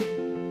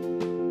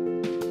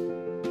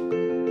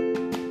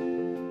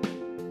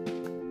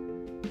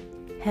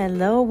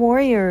Hello,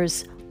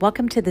 warriors.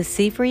 Welcome to the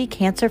C-Free,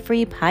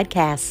 Cancer-Free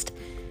podcast.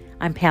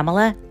 I'm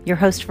Pamela, your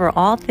host for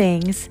all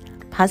things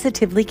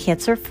positively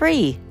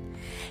cancer-free.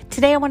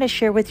 Today, I want to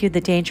share with you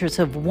the dangers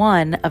of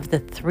one of the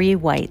three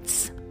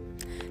whites.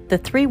 The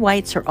three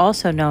whites are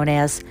also known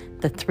as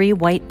the three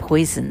white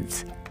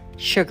poisons: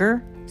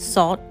 sugar,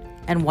 salt,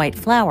 and white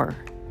flour.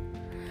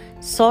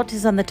 Salt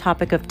is on the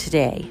topic of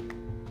today.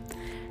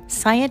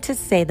 Scientists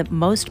say that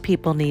most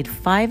people need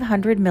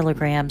 500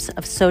 milligrams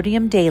of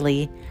sodium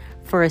daily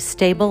for a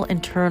stable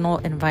internal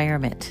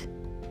environment.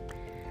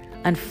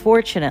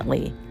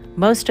 Unfortunately,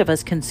 most of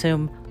us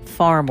consume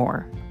far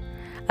more,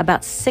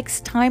 about 6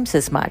 times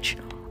as much,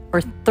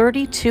 or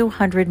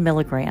 3,200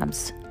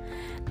 milligrams.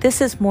 This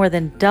is more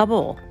than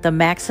double the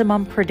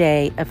maximum per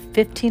day of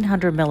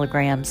 1,500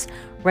 milligrams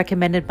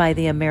recommended by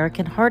the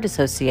American Heart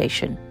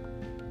Association.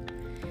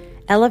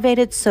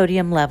 Elevated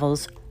sodium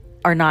levels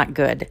are not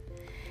good,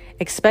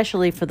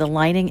 especially for the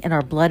lining in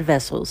our blood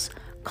vessels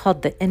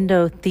called the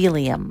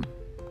endothelium.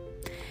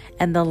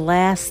 And the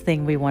last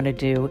thing we want to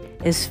do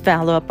is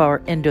foul up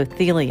our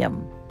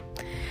endothelium.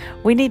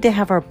 We need to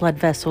have our blood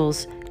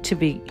vessels to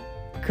be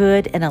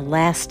good and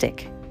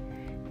elastic.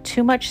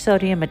 Too much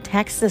sodium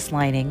attacks this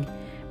lining,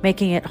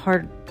 making it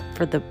hard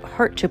for the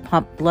heart to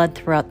pump blood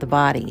throughout the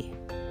body.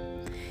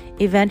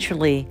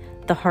 Eventually,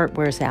 the heart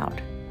wears out.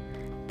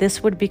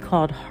 This would be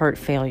called heart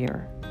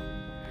failure.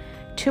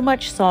 Too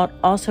much salt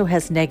also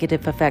has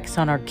negative effects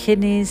on our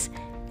kidneys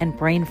and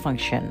brain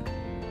function.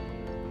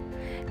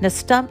 Now,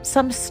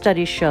 some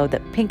studies show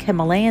that pink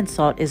Himalayan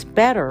salt is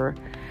better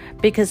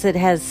because it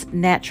has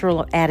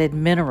natural added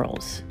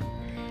minerals.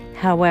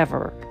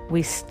 However,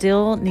 we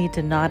still need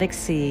to not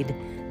exceed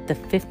the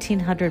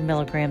 1,500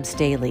 milligrams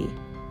daily.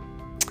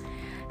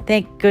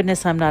 Thank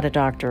goodness I'm not a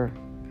doctor,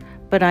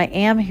 but I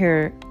am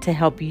here to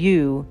help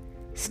you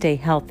stay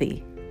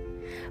healthy.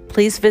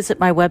 Please visit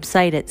my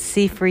website at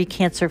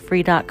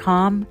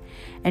cfreecancerfree.com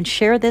and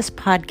share this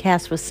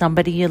podcast with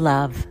somebody you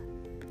love.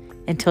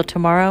 Until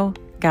tomorrow,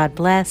 God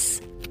bless.